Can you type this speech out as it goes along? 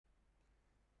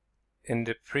In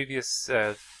the previous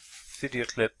video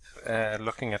clip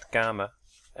looking at gamma,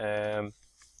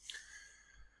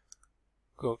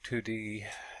 go to the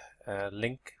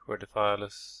link where the file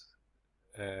is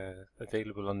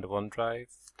available on the OneDrive,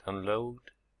 download,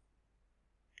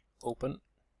 open,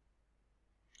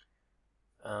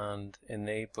 and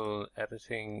enable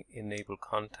editing, enable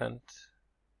content,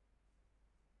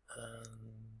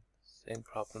 and same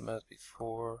problem as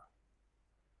before.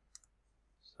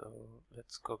 So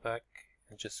let's go back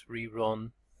and just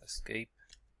rerun, escape.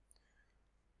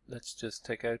 Let's just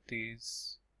take out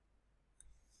these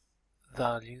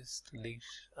values, delete,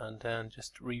 and then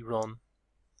just rerun.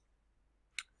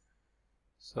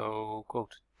 So go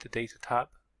to the data tab,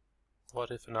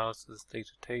 what if analysis,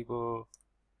 data table,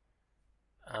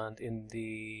 and in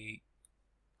the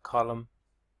column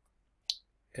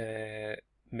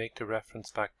make the reference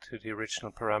back to the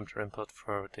original parameter input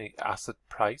for the asset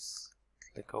price.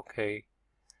 Click OK,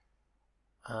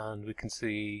 and we can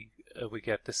see we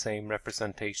get the same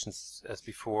representations as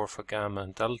before for gamma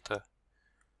and delta.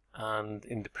 And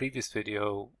in the previous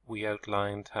video we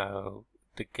outlined how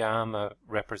the gamma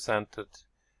represented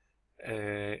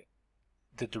the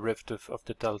derivative of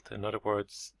the delta. In other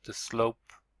words, the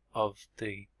slope of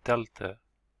the delta.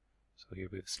 So here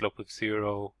we have slope of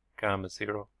 0, gamma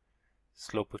 0.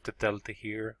 Slope of the delta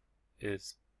here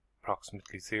is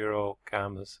approximately 0,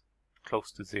 gamma's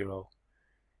close to 0,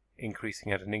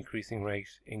 increasing at an increasing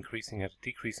rate, increasing at a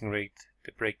decreasing rate.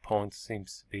 The breakpoint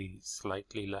seems to be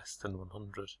slightly less than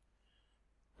 100,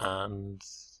 and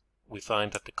we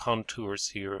find that the contours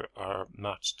here are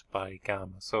matched by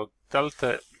gamma. So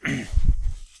delta,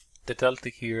 the delta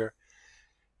here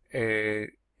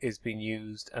is being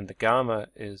used, and the gamma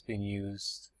is being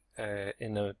used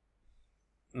in a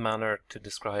manner to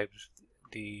describe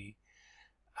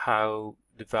how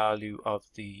the value of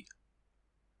the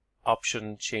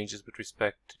option changes with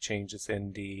respect to changes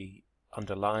in the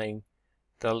underlying.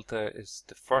 Delta is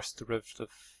the first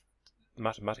derivative,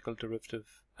 mathematical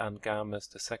derivative, and gamma is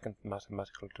the second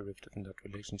mathematical derivative in that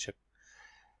relationship.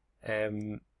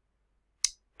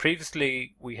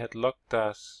 Previously we had looked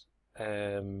at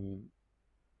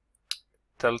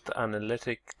delta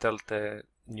analytic, delta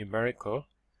numerical.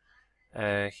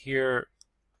 Here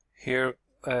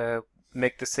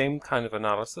make the same kind of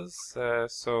analysis,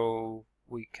 so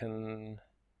we can,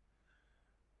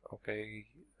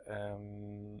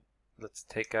 let's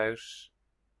take out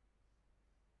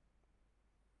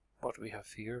what we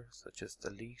have here, such as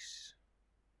delete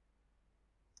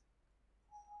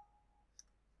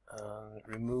and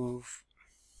remove,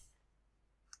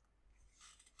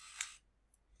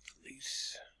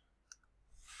 delete,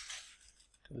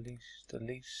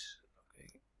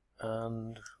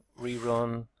 and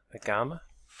rerun a gamma.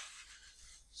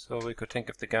 So we could think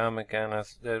of the gamma again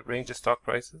as the range of stock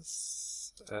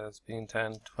prices as being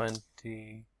 10,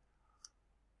 20,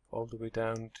 all the way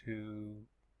down to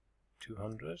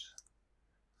 200.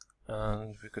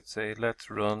 And we could say let's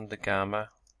run the gamma,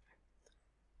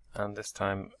 and this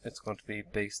time it's going to be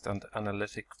based on the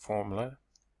analytic formula.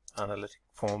 Analytic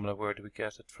formula, where do we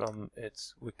get it from?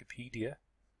 It's Wikipedia.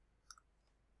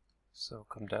 So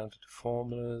come down to the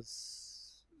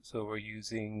formulas. So we're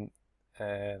using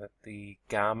the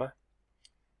gamma,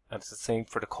 and it's the same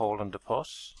for the call and the put,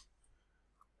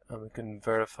 and we can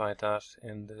verify that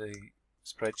in the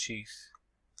spreadsheet.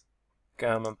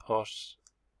 Gamma and put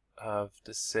have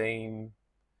the same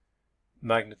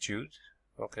magnitude.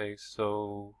 Okay,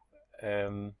 so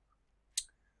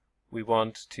we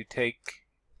want to take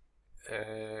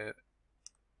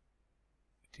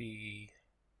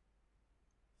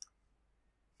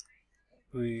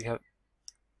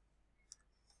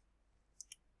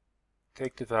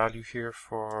take the value here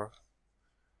for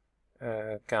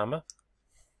gamma,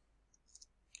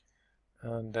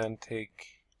 and then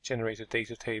generate a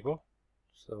data table.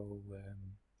 So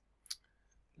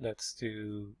let's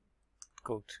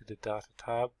go to the data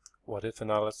tab, what if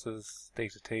analysis,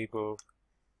 data table,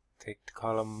 take the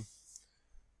column,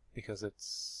 because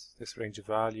it's this range of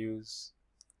values,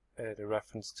 the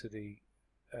reference to the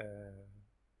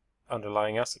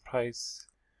underlying asset price.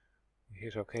 We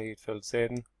hit OK, it fills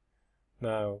in.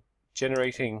 Now to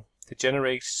generate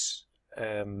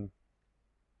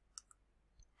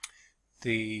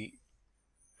the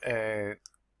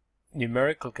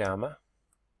numerical gamma,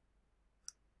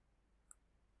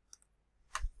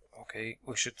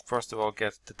 we should first of all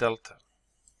get the delta,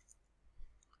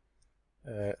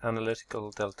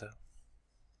 analytical delta.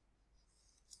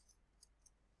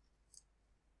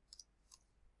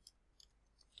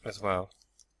 As well,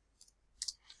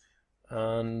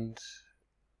 and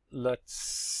let's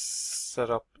set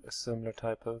up a similar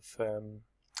type of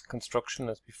construction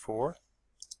as before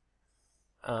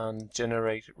and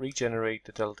regenerate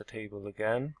the delta table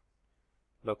again,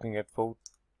 looking at both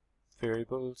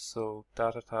variables. So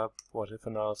data tab, what if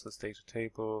analysis data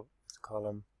table,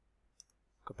 column,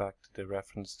 go back to the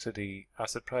reference to the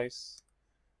asset price,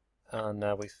 and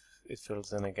now it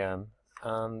fills in again.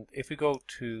 And if we go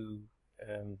to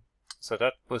so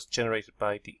that was generated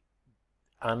by the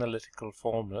analytical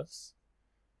formulas,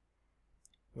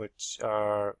 which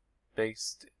are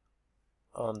based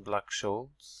on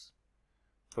Black-Scholes,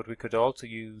 but we could also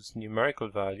use numerical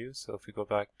values. So if we go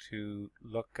back to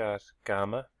look at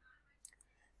gamma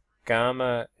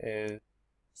is,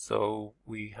 so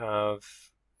we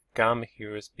have gamma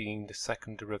here as being the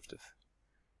second derivative.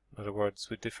 In other words,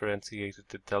 we differentiated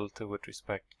the delta with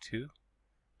respect to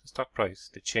the stock price,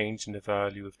 the change in the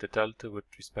value of the delta with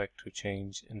respect to a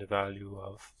change in the value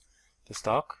of the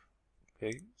stock.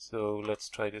 Okay, so let's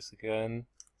try this again.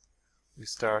 We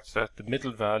start at the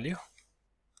middle value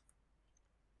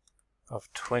of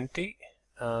 20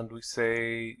 and we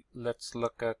say let's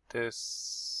look at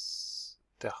this,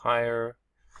 the higher,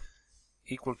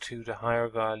 equal to the higher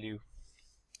value.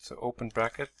 So open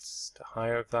brackets, the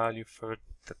higher value for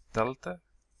the delta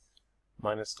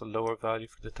minus the lower value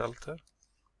for the delta,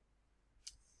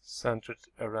 centered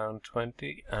around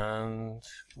 20, and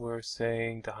we're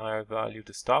saying the higher value of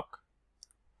the stock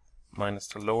minus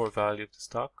the lower value of the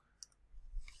stock,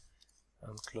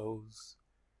 and close.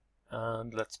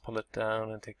 And let's pull it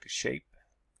down and take the shape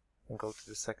and go to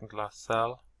the second last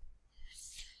cell,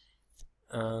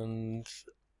 and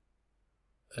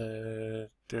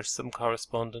there's some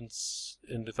correspondence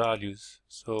in the values.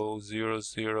 So 0,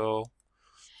 0,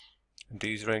 and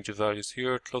these range of values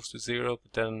here close to 0,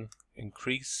 but then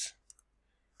increase.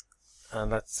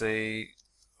 And let's say,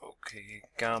 okay,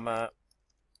 gamma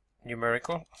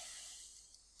numerical.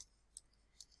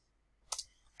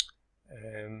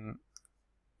 Did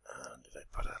I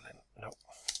put that in? No.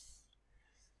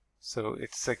 So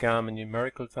it's a gamma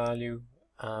numerical value,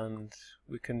 and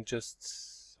we can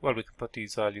just, well, we can put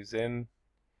these values in.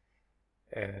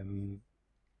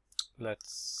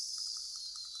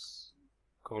 Let's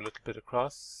go a little bit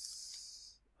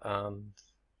across and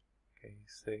okay,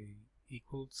 say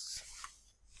equals.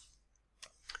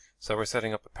 So we're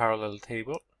setting up a parallel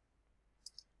table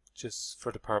just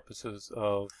for the purposes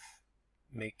of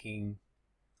making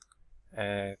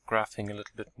graphing a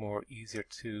little bit more easier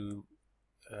to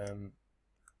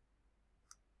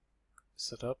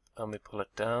set up, and we pull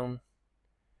it down,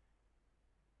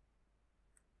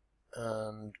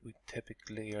 and we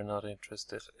typically are not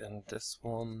interested in this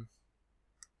one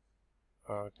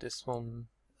or this one,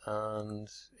 and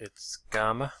it's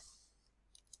gamma,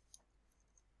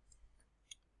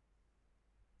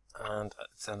 and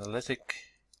it's analytic,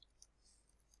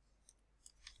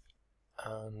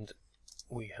 and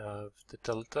we have the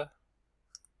delta,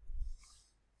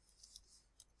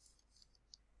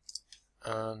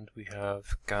 and we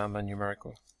have gamma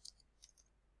numerical.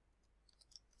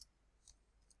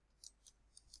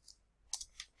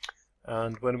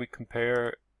 And when we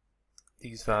compare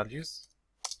these values,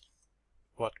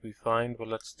 what we find, well,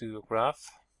 let's do a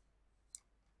graph,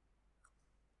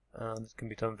 and it can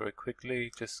be done very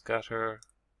quickly. Just scatter,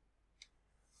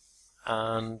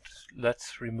 and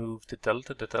let's remove the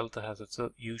delta. The delta has its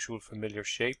usual familiar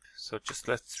shape, so just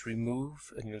let's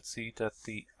remove, and you'll see that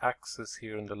the axis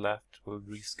here on the left will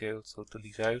rescale, so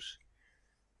delete out.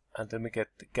 And then we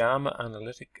get the gamma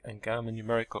analytic and gamma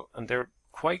numerical, and they're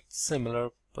quite similar,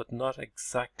 but not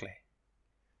exactly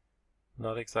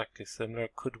similar.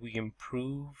 Could we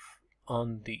improve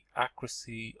on the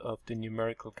accuracy of the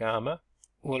numerical gamma?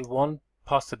 Well, one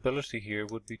possibility here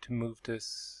would be to move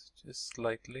this just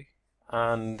slightly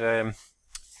and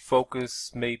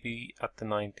focus maybe at the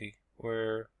 90,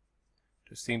 where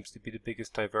there seems to be the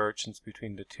biggest divergence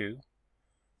between the two,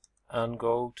 and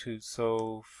go to,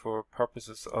 so for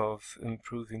purposes of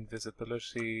improving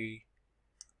visibility,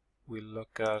 we'll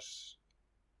look at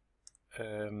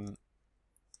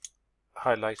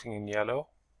highlighting in yellow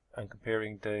and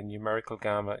comparing the numerical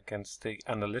gamma against the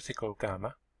analytical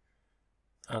gamma,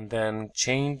 and then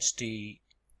change the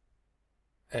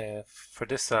for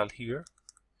this cell here,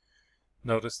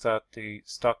 notice that the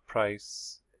stock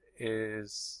price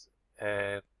is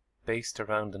based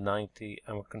around the 90,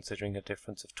 and we're considering a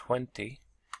difference of 20.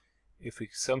 If we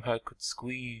somehow could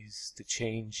squeeze the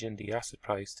change in the asset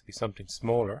price to be something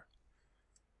smaller,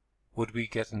 would we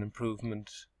get an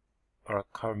improvement or a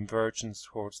convergence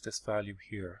towards this value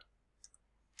here?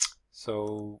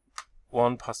 So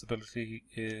one possibility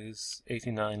is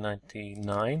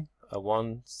 89.99, a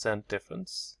 1 cent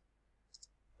difference,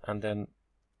 and then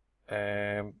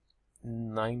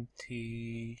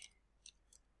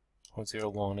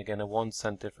 90.01, again a 1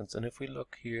 cent difference. And if we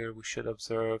look here, we should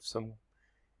observe some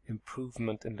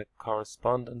improvement in the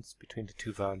correspondence between the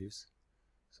two values.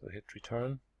 So hit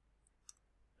return,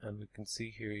 and we can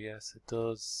see here, yes, it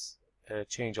does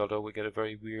change, although we get a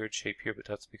very weird shape here, but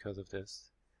that's because of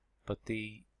this. But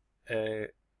the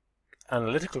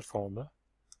analytical formula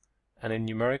and a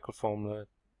numerical formula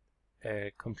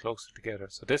come closer together.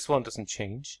 So this one doesn't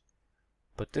change,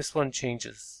 but this one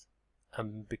changes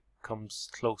and becomes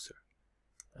closer.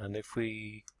 And if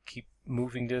we keep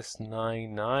moving this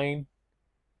 9, 9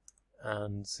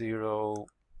 and 0,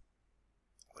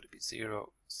 would it be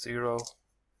 0, 0,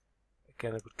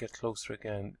 again it would get closer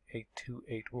again,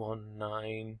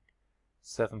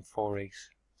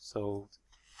 82819,748. So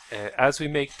as we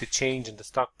make the change in the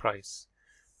stock price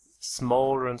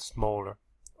smaller and smaller,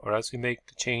 or as we make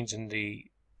the change in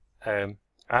the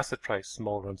asset price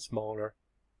smaller and smaller,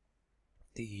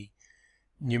 the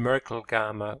numerical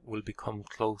gamma will become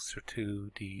closer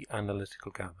to the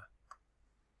analytical gamma.